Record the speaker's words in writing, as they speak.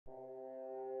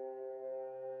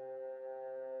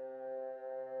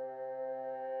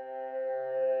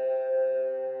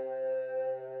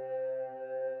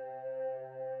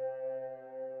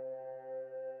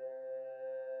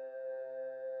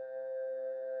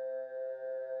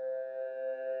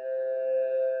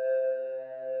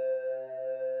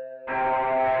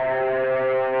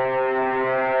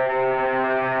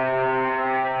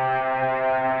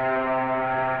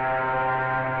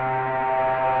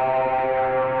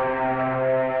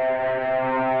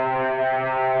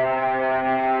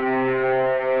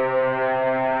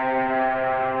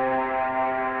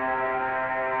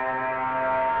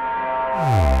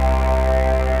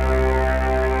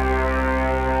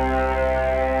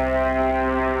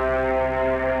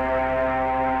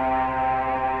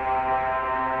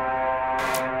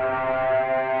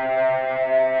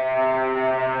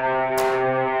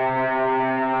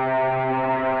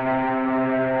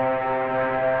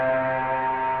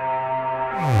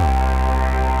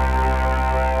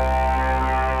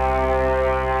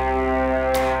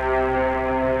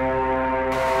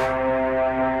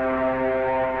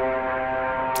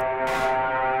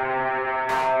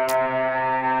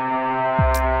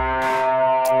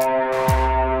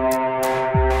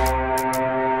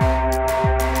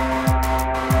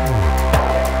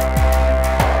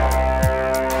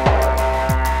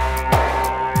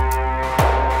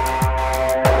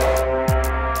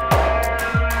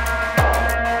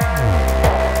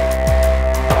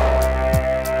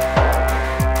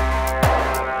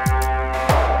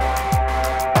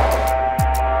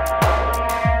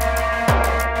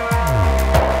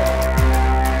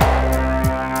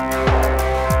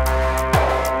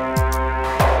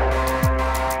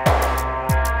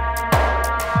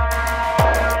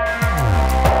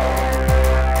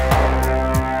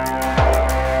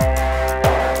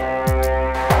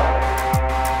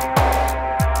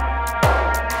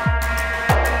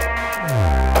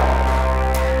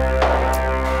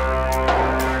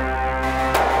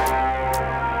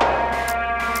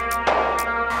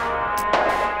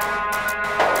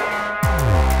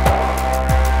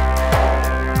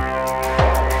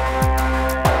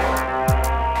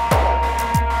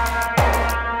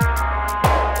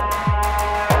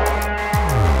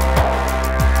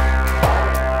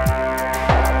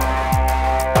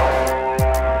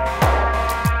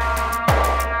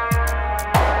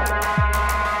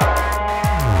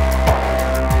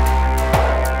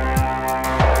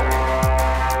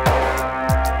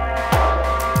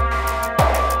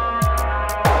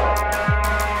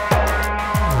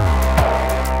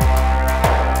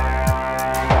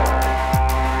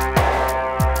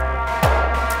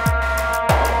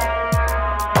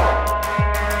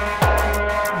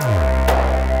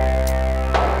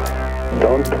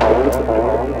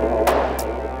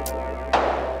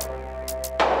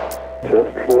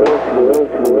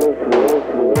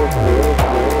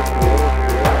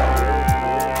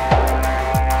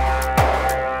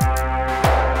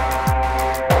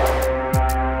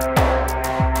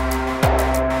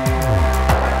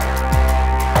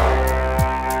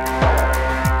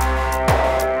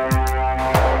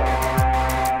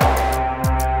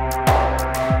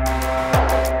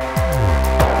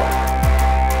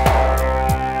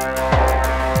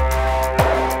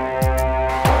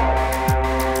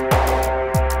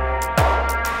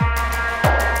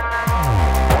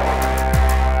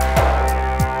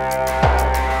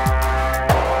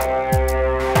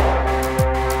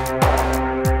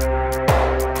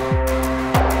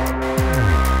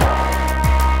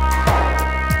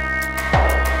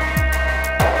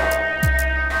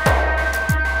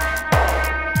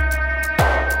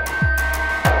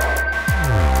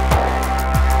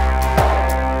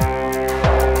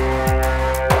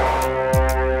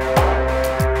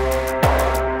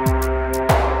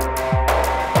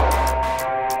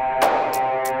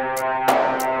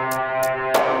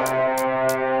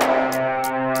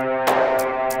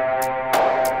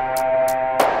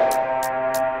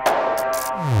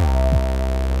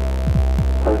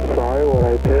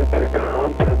did to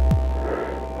Compton.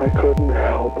 I couldn't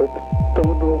help it.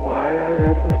 Don't know why I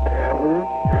had to stab her.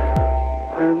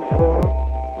 I am so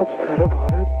upset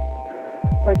about it.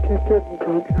 I keep getting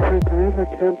drunk every night. I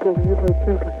can't believe it. It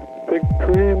seems like a big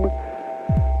dream.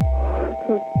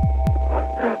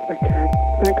 I can't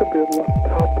think of being locked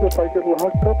up. If I get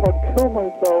locked up, I'll kill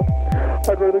myself.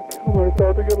 I'd rather kill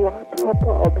myself than get locked up.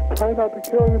 I'll try not to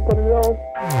kill anybody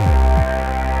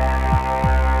else.